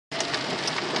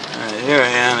Here I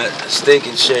am at Steak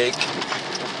and Shake.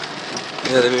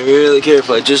 You gotta be really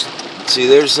careful. I just see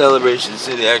there's Celebration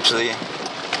City actually,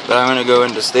 but I'm gonna go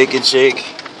into Steak and Shake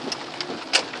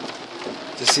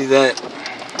to see that.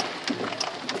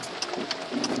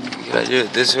 Can I do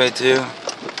it this way too?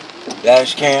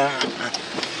 Dash cam.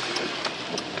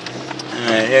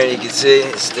 Alright, here you can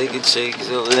see Steak and Shake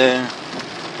is over there.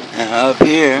 And up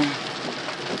here,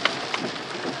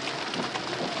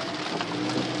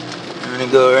 I'm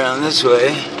gonna go around this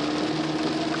way.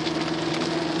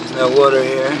 There's no water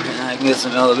here, and I can get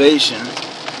some elevation.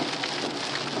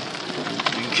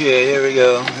 Okay, here we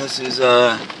go. This is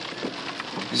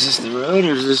this the road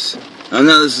or is this? Oh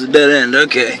no, this is a dead end.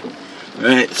 Okay.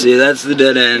 Alright, see, that's the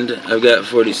dead end. I've got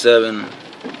 47.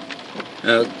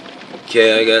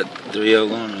 Okay, I got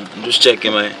 301. I'm just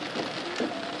checking my.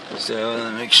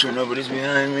 So, make sure nobody's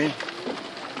behind me.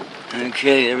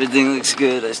 Okay, everything looks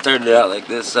good. I started out like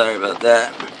this. Sorry about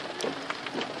that.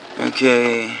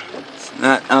 Okay. It's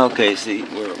not. Okay, see,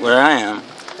 where I am,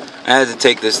 I had to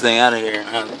take this thing out of here.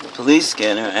 The police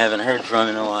scanner, I haven't heard from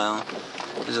in a while.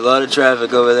 There's a lot of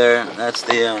traffic over there. That's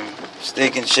the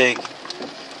Steak and Shake.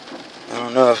 I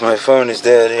don't know if my phone is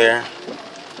dead here.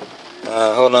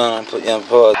 Hold on, I'll put you on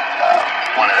pause.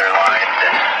 One of their lines.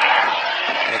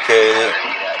 Okay.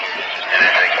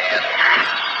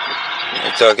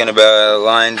 They're talking about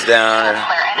lines down. Is it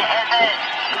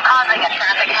causing a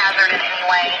traffic hazard in any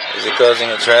way? Is it causing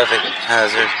a traffic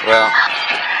hazard? Well,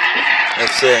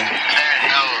 let's see. There's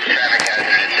no traffic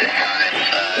hazard at this time.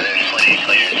 There's plenty of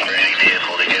clearance for any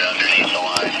vehicle to get underneath the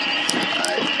line.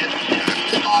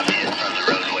 It's just obvious from the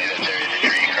roadway that there is a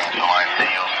tree across the line, so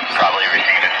you'll probably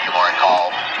receive a few more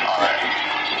calls on it.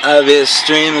 Obvious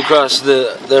stream across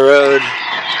the road.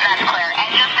 That's clear. And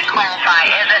just to clarify,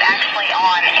 is it actually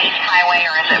on H Highway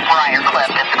or is it Briarcliff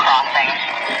that's crossing?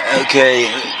 Okay,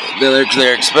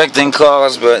 they're expecting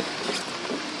calls, but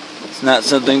it's not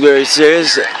something very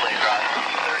serious.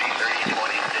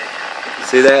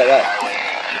 See that?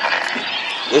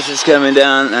 This is coming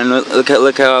down, and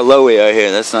look how low we are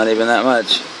here. That's not even that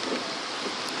much.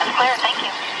 That's clear. Thank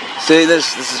you. See,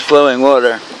 this is flowing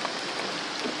water.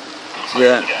 See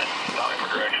that?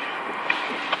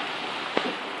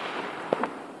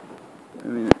 I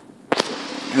mean,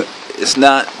 it's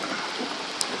not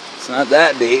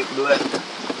that deep, but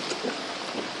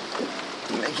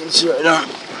making sure I don't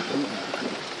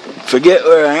forget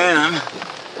where I am.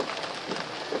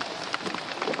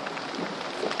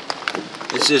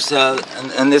 It's just how,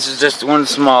 and this is just one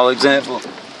small example.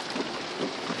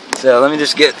 So let me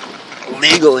just get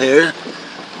legal here.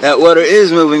 That water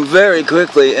is moving very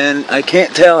quickly, and I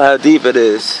can't tell how deep it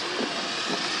is.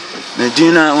 I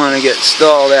do not want to get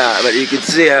stalled out, but you can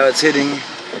see how it's hitting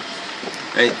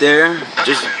right there.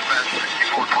 Just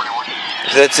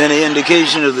if that's any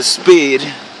indication of the speed,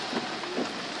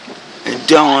 I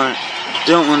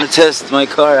don't want to test my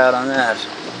car out on that.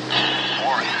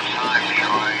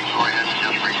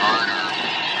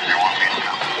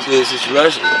 See, this is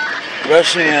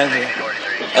rushing out here.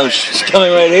 Oh, she's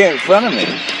coming right here in front of me.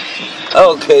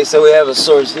 Oh, okay, so we have a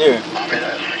source here.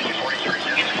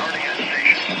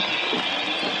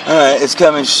 Alright, it's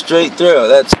coming straight through.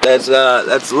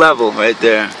 That's level right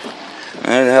there.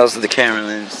 Where the hell's the camera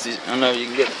lens? I don't know if you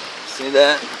can see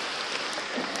that.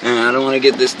 I don't want to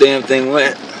get this damn thing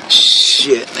wet.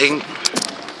 Shit.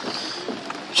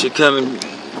 Should come in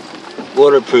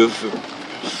waterproof.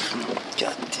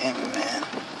 God damn it, man.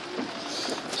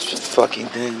 This fucking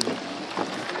thing.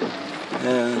 I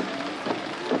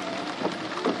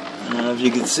don't know if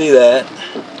you can see that.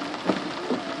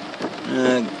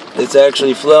 It's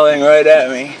actually flowing right at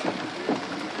me.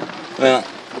 Well,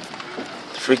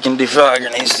 the freaking defogger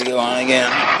needs to go on again.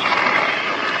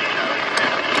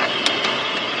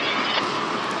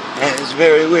 That is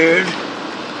very weird.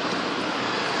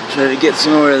 Try to get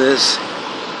some more of this.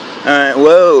 Alright,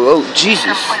 whoa, oh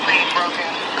Jesus.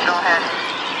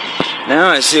 Now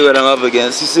I see what I'm up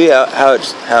against. You see how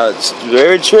it's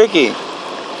very tricky.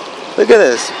 Look at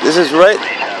this. This is right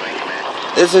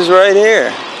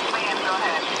here.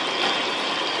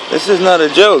 This is not a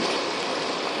joke.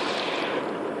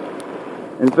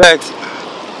 In fact,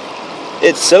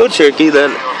 it's so tricky that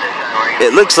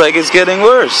it looks like it's getting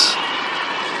worse.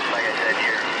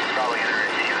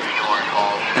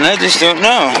 And I just don't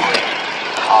know.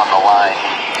 On the line,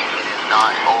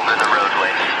 not over the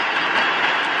roadway,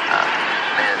 but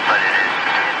it is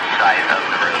inside of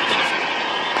the road.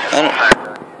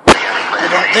 I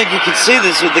don't think you can see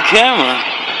this with the camera.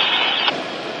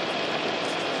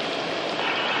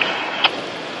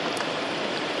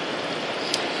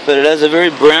 But it has a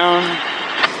very brown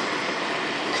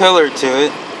color to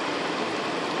it.